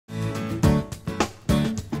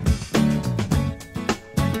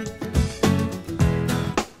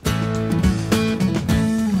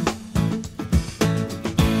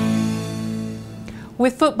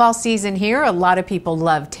With football season here, a lot of people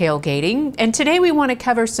love tailgating, and today we want to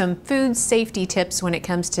cover some food safety tips when it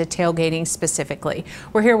comes to tailgating specifically.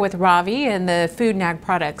 We're here with Ravi in the Food and Ag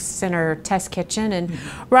Products Center Test Kitchen, and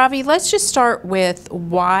Ravi, let's just start with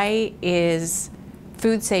why is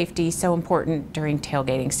food safety so important during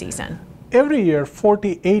tailgating season? Every year,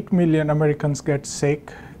 48 million Americans get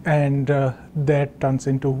sick, and that turns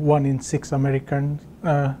into 1 in 6 Americans.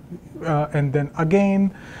 And then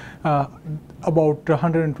again, about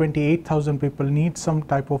 128,000 people need some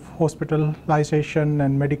type of hospitalization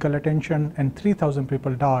and medical attention, and 3,000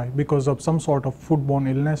 people die because of some sort of foodborne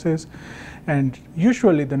illnesses. And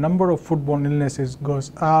usually the number of foodborne illnesses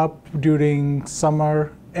goes up during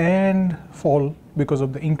summer and fall because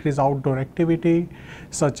of the increased outdoor activity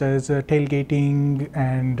such as tailgating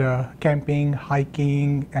and camping,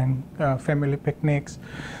 hiking, and family picnics.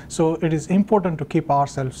 So it is important to keep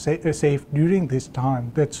ourselves safe during this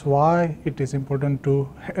time. That's why it is important to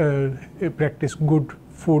practice good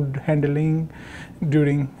food handling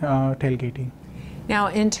during tailgating. Now,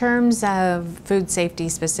 in terms of food safety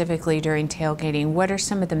specifically during tailgating, what are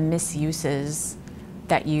some of the misuses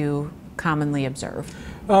that you commonly observe?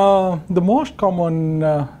 The most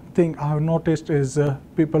common thing I've noticed is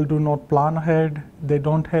people do not plan ahead. They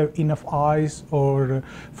don't have enough ice or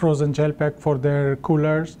frozen gel pack for their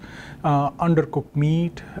coolers. Undercooked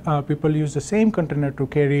meat. People use the same container to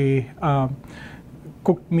carry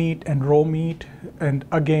cooked meat and raw meat, and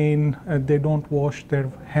again they don't wash their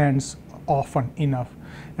hands often enough.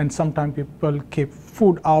 And sometimes people keep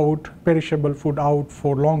food out, perishable food out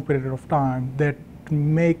for long period of time that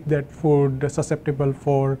make that food susceptible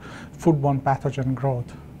for foodborne pathogen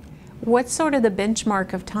growth. What's sort of the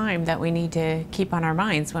benchmark of time that we need to keep on our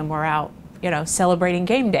minds when we're out, celebrating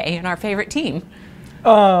game day and our favorite team?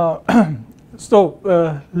 Let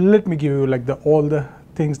me give you all the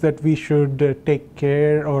things that we should take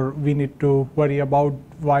care or we need to worry about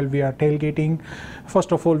while we are tailgating.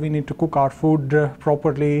 First of all, we need to cook our food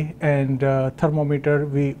properly, and thermometer.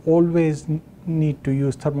 We always need to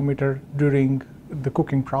use thermometer during the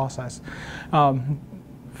cooking process.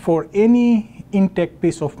 For any intake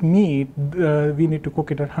piece of meat, we need to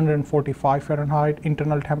cook it at 145 Fahrenheit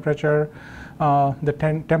internal temperature. The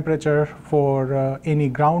temperature for any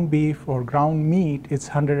ground beef or ground meat is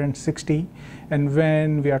 160. And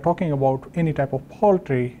when we are talking about any type of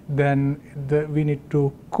poultry, then we need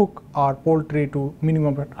to cook our poultry to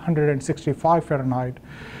minimum at 165 Fahrenheit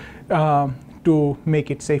to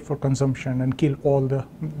make it safe for consumption and kill all the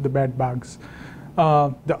bad bugs.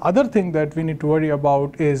 The other thing that we need to worry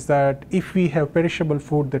about is that if we have perishable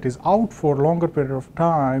food that is out for longer period of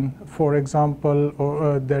time, for example,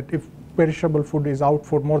 that if perishable food is out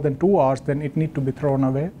for more than 2 hours, then it needs to be thrown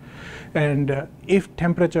away. And if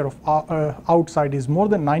temperature of outside is more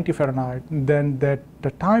than 90 Fahrenheit, then the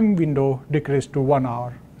time window decreases to 1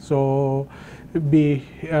 hour. So be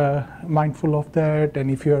mindful of that,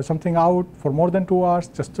 and if you have something out for more than 2 hours,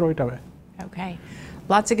 just throw it away. Okay.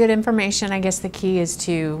 Lots of good information. I guess the key is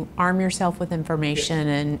to arm yourself with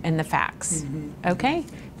information and the facts. Okay,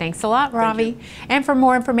 thanks a lot, Ravi. And for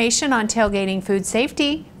more information on tailgating food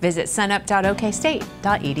safety, visit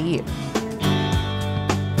sunup.okstate.edu.